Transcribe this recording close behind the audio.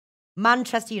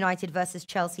Manchester United versus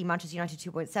Chelsea. Manchester United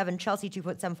 2.7, Chelsea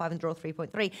 2.75, and draw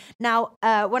 3.3. Now,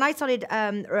 when I started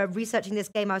researching this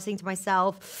game, I was thinking to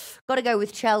myself, got to go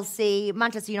with Chelsea.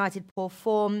 Manchester United poor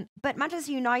form, but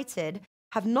Manchester United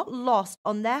have not lost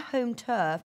on their home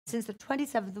turf since the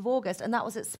 27th of August, and that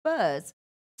was at Spurs.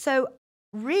 So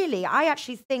really, I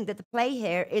actually think that the play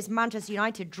here is Manchester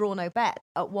United draw no bet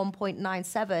at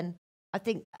 1.97. I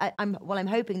think I'm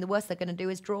hoping the worst they're going to do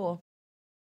is draw.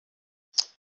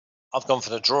 I've gone for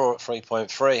the draw at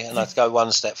 3.3, and I'd go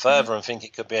one step further and think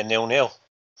it could be a 0-0.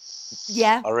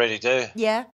 Yeah, I really do.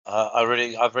 Yeah, I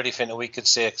really think that we could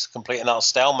see a complete and utter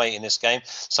stalemate in this game.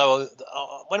 So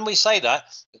when we say that,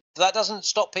 that doesn't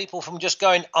stop people from just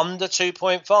going under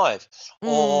 2.5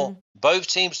 or both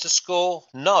teams to score.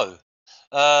 No,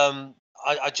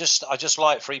 I just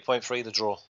like 3.3 the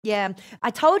draw. Yeah,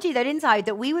 I told you though, didn't I,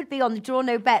 that we would be on the draw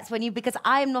no bets because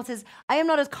I am not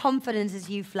as confident as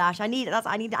you, Flash. I need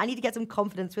to get some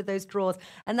confidence with those draws,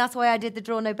 and that's why I did the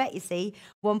draw no bet. You see,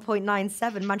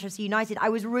 1.97 Manchester United. I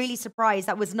was really surprised.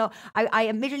 That was not. I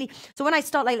immediately. So when I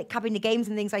start like capping the games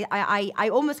and things, I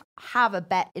almost have a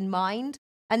bet in mind.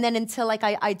 And then until like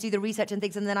I do the research and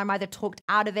things, and then I'm either talked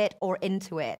out of it or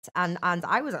into it. And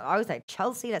I was like,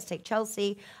 Chelsea, let's take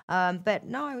Chelsea. But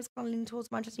no, I was kind of leaning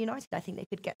towards Manchester United. I think they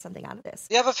could get something out of this.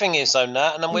 The other thing is though,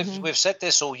 Nat, and we've said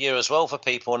this all year as well for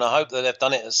people, and I hope that they've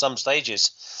done it at some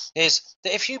stages, is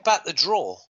that if you back the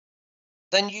draw,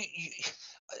 then you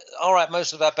all right,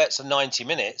 most of our bets are 90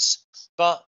 minutes,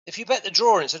 but if you bet the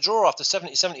draw and it's a draw after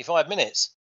 70, 75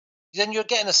 minutes, then you're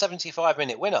getting a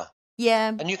 75-minute winner. Yeah.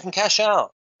 And you can cash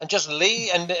out. And just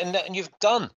leave, and you've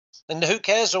done. And who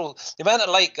cares? All the amount of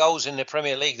late goals in the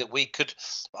Premier League that we could.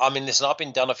 I mean, listen, I've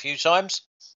been done a few times,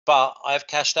 but I've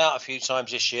cashed out a few times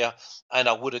this year, and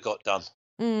I would have got done.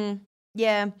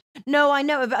 Yeah. No, I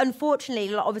know. But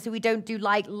unfortunately, obviously, we don't do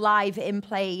like live in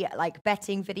play like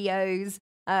betting videos.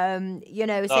 You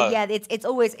know, so yeah, it's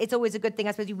always a good thing.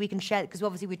 I suppose we can share because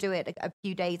obviously we do it a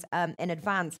few days in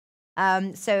advance.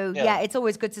 So yeah, it's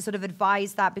always good to sort of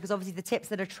advise that because obviously the tips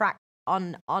that are tracked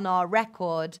on our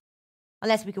record,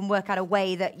 unless we can work out a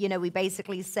way that, you know, we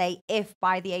basically say if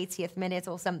by the 80th minute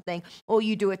or something, or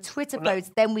you do a Twitter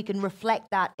post, then we can reflect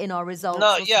that in our results.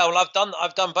 No, yeah, well,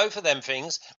 I've done both of them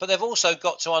things, but they've also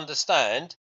got to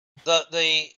understand that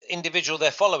the individual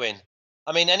they're following.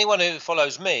 I mean, anyone who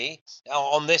follows me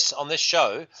on this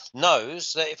show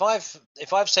knows that if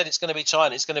I've said it's going to be tight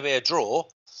and it's going to be a draw,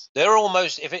 they're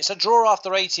almost, if it's a draw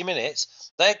after 80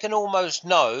 minutes, they can almost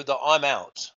know that I'm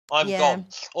out. I'm gone.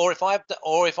 Or if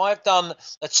I've done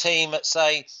a team at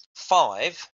say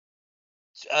 5,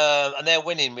 and they're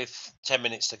winning with 10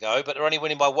 minutes to go, but they're only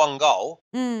winning by 1 goal,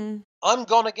 I'm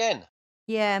gone again.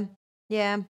 Yeah.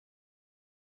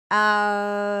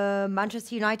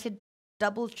 Manchester United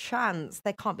double chance.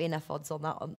 There can't be enough odds on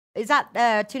that one. Is that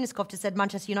Tuniskov just said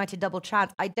Manchester United double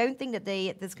chance? I don't think that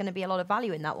there's going to be a lot of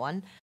value in that one.